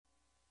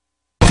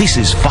This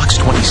is Fox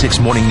 26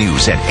 Morning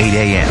News at 8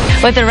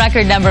 a.m. With a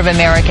record number of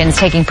Americans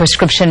taking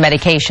prescription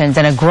medications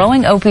and a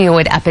growing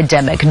opioid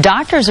epidemic,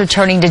 doctors are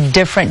turning to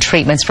different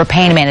treatments for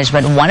pain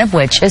management, one of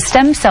which is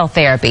stem cell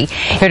therapy.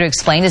 Here to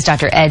explain is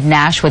Dr. Ed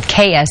Nash with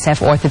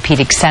KSF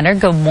Orthopedic Center.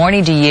 Good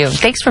morning to you.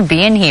 Thanks for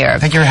being here.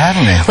 Thank you for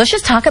having me. Let's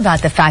just talk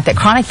about the fact that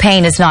chronic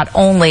pain is not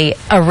only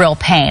a real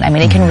pain. I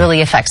mean, it can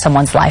really affect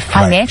someone's life.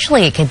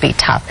 Financially, it can be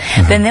tough.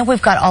 Then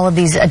we've got all of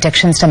these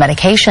addictions to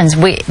medications.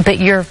 But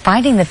you're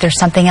finding that there's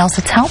something else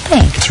that's helping.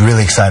 It's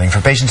really exciting. For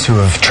patients who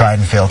have tried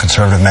and failed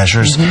conservative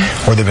measures,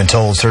 or they've been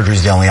told surgery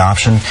is the only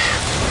option,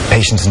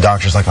 patients and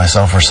doctors like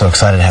myself are so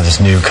excited to have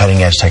this new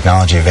cutting-edge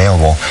technology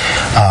available,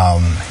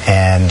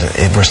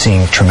 we're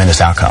seeing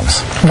tremendous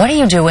outcomes. What are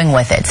you doing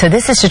with it? So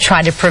this is to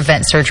try to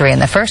prevent surgery in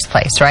the first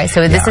place, right?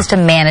 So this is to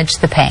manage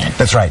the pain.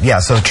 That's right, yeah.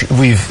 So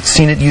we've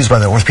seen it used by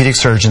the orthopedic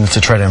surgeons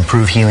to try to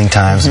improve healing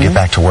times and get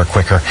back to work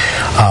quicker.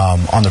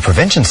 On the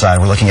prevention side,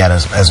 we're looking at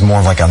it as more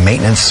of like a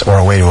maintenance or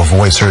a way to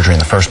avoid surgery in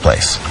the first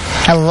place.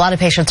 A lot of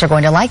patients are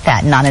going to like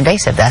that,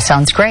 non-invasive. That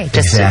sounds great.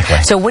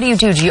 Exactly. So what do you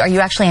do? Are you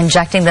actually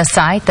injecting the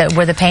site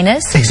where the pain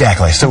is?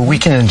 Exactly. So we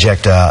can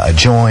inject a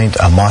joint,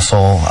 a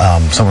muscle,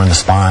 somewhere in the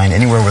spine,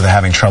 anywhere where they're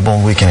having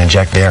trouble, we can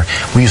inject there.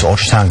 We use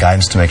ultrasound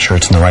guidance to make sure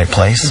it's in the right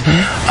place.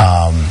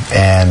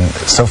 And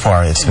so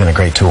far, it's been a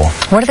great tool.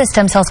 Where do the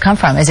stem cells come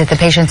from? Is it the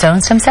patient's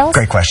own stem cells?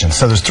 Great question.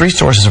 So there's 3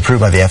 sources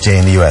approved by the FDA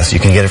in the U.S. You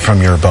can get it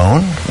from your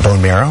bone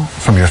marrow,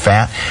 from your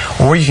fat,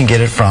 or you can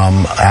get it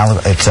from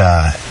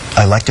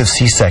elective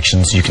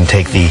C-sections. You can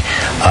take the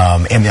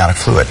amniotic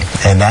fluid,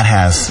 and that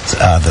has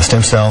the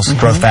stem cells,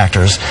 growth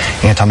factors,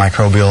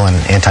 antimicrobial and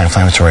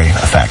anti-inflammatory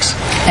effects.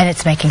 And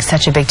it's making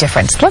such a big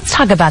difference. Let's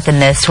talk about the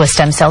myths with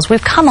stem cells.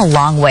 We've come a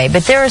long way,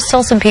 but there are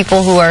still some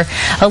people who are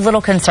a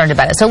little concerned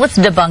about it. So let's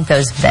debunk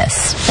those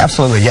myths.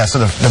 Absolutely, yeah. So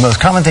the most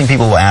common thing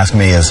people will ask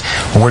me is,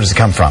 well, where does it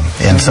come from?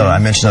 And so I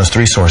mentioned those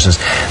 3 sources.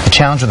 The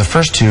challenge with the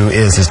first 2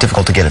 is it's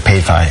difficult to get it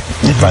paid by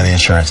the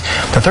insurance.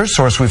 The third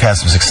source, we've had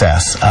some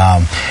success.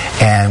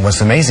 And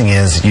what's amazing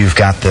is you've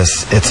got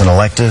this, it's an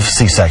elective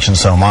C-section,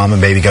 so mom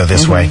and baby go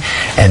this way,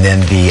 and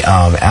then the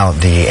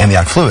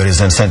amniotic fluid is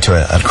then sent to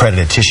an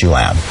accredited tissue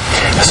lab.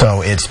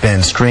 So it's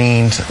been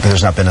screened.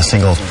 There's not been a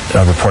single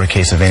reported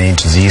case of any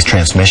disease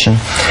transmission.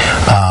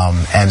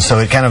 And so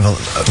it kind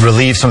of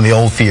relieves some of the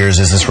old fears.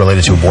 Is this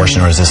related to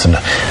abortion, or is this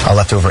a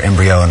leftover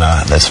embryo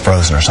that's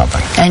frozen or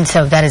something? And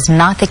so that is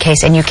not the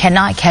case, and you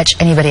cannot catch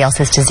anybody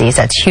else's disease.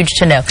 That's huge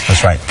to know.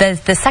 That's right.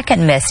 The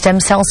second myth, stem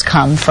cells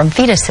come from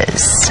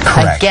fetuses.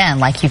 Correct. Again,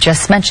 like you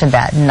just mentioned,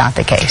 that not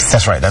the case.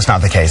 That's right. That's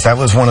not the case. That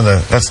was one of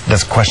that's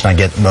a question I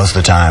get most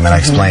of the time, and I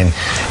explain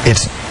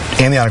it's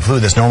amniotic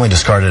fluid that's normally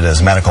discarded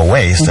as medical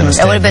waste. And it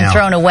would have been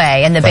thrown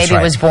away, and the baby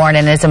was born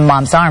and is in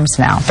mom's arms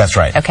now. That's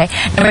right. Okay.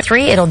 Number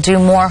 3, it'll do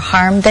more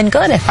harm than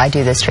good if I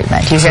do this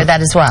treatment. Do you hear that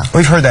as well?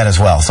 We've heard that as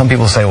well. Some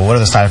people say, well, what are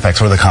the side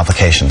effects? What are the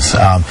complications?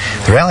 The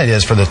reality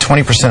is, for the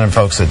 20% of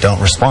folks that don't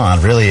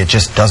respond, really it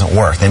just doesn't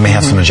work. They may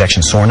have some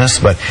injection soreness,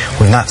 but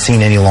we've not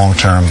seen any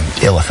long-term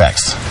ill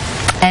effects.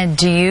 And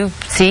do you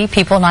see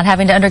people not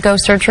having to undergo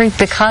surgery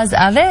because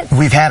of it?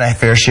 We've had a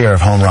fair share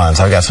of home runs.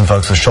 I've got some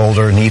folks with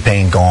shoulder, knee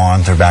pain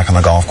gone. They're back on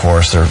the golf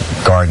course. They're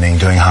gardening,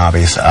 doing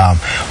hobbies.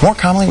 More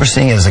commonly, we're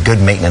seeing it as a good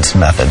maintenance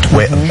method,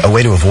 a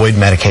way to avoid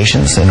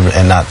medications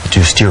and not do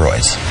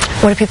steroids.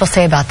 What do people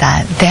say about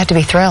that? They have to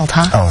be thrilled,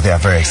 huh? Oh, yeah,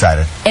 very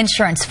excited.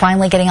 Insurance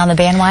finally getting on the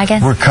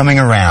bandwagon? We're coming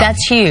around.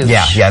 That's huge.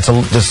 Yeah, it's a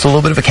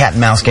little bit of a cat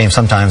and mouse game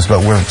sometimes, but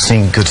we're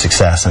seeing good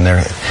success, and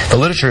the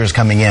literature is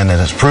coming in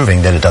and it's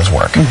proving that it does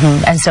work.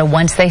 And so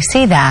once they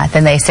see that,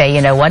 then they say,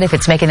 you know what, if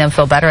it's making them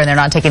feel better and they're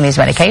not taking these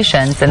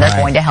medications, then they're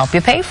going to help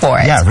you pay for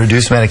it. Yeah,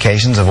 reduce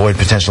medications, avoid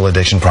potential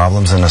addiction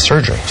problems and a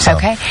surgery. So.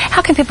 Okay.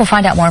 How can people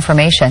find out more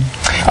information?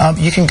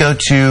 You can go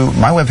to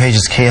my webpage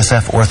is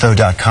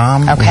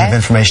ksfortho.com. Okay. We have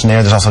information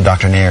there. There's also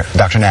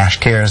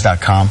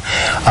drnashcares.com.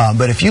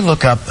 But if you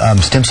look up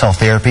stem cell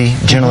therapy,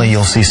 generally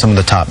you'll see some of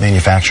the top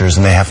manufacturers,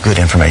 and they have good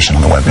information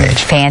on the webpage.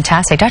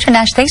 Fantastic. Dr.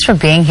 Nash, thanks for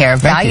being here.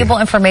 Valuable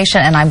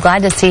information, and I'm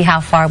glad to see how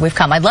far we've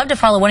come. I'd love to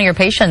follow one of your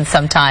patients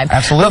sometime.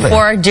 Absolutely.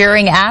 Before,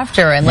 during,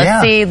 after, and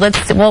let's see.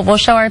 We'll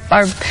show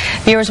our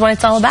viewers what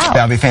it's all about.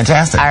 That'll be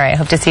fantastic. All right.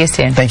 Hope to see you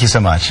soon. Thank you so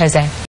much. Jose.